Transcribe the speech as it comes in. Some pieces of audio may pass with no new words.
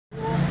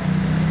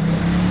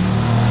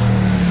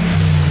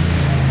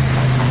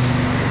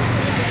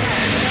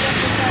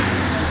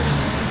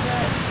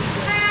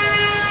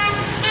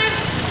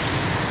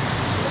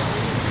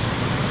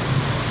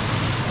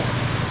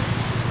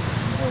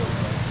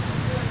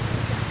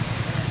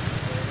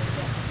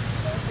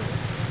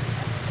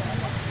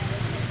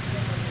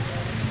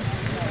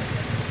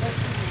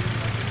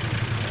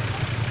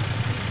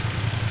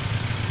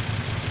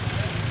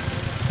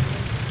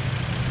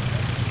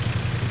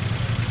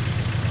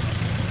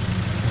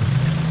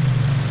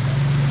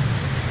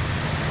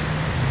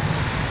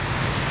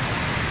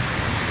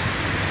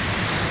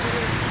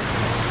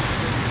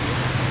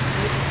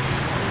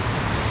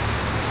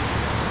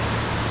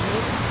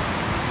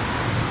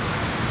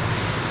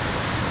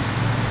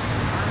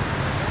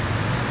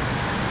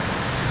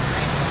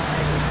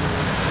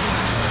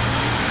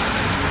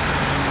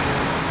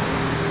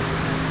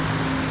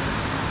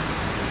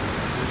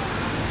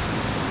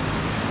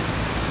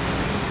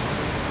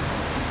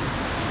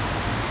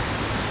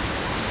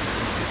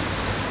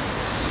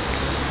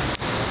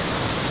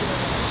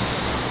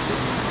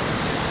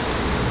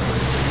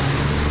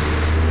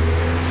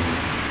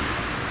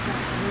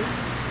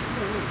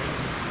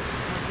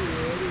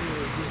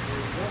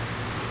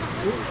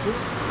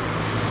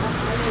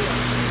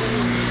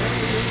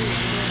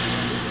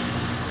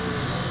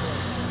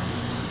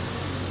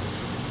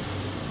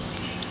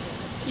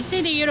See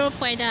the Europe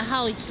weather,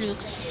 how it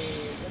looks.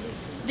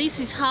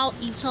 This is how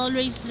it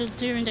always looks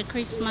during the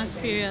Christmas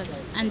period.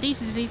 And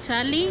this is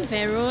Italy,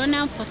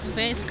 Verona, Porto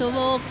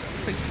Vescovo,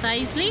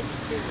 precisely.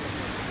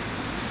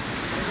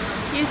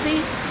 You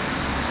see,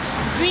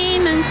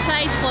 been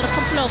inside for a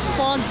couple of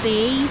 4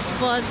 days,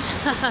 but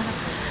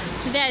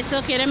today I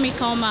said, okay, let me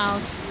come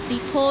out. The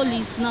cold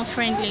is not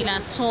friendly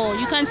at all.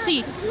 You can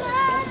see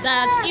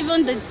that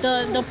even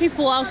the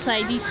people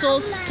outside is so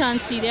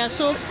scanty. There are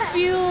so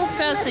few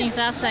persons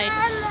outside.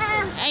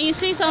 And you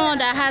see someone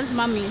that has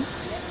mommy's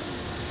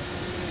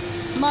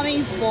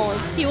boy.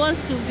 He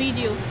wants to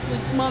video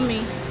with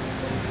mommy.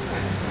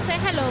 Say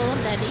hello,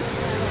 daddy.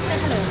 Say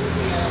hello.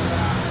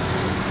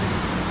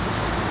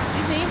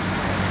 You see?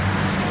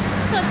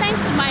 So thanks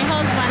to my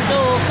husband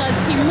though, because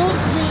he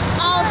moved me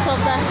out of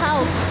the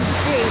house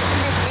today.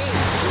 Hey.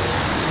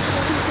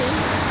 You see?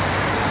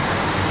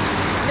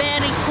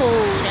 Very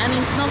cold, and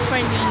it's not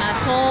friendly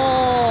at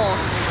all.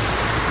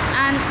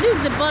 And this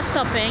is the bus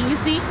stop, and you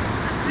see?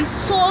 It's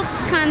so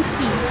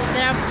scanty.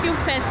 There are few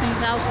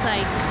persons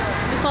outside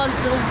because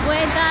the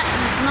weather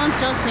is not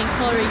just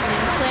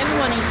encouraging, so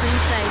everyone is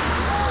inside.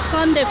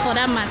 Sunday for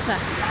that matter.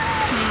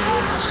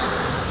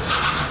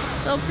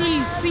 So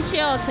please pity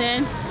us,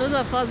 those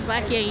of us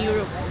back here in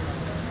Europe.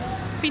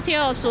 Pity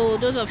also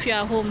those of you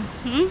at home.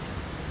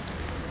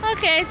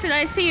 Okay, till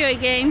I see you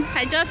again.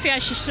 I just feel I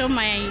should show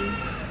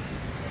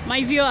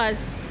my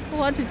viewers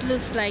what it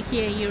looks like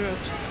here in Europe.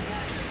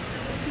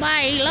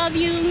 Bye, love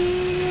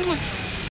you.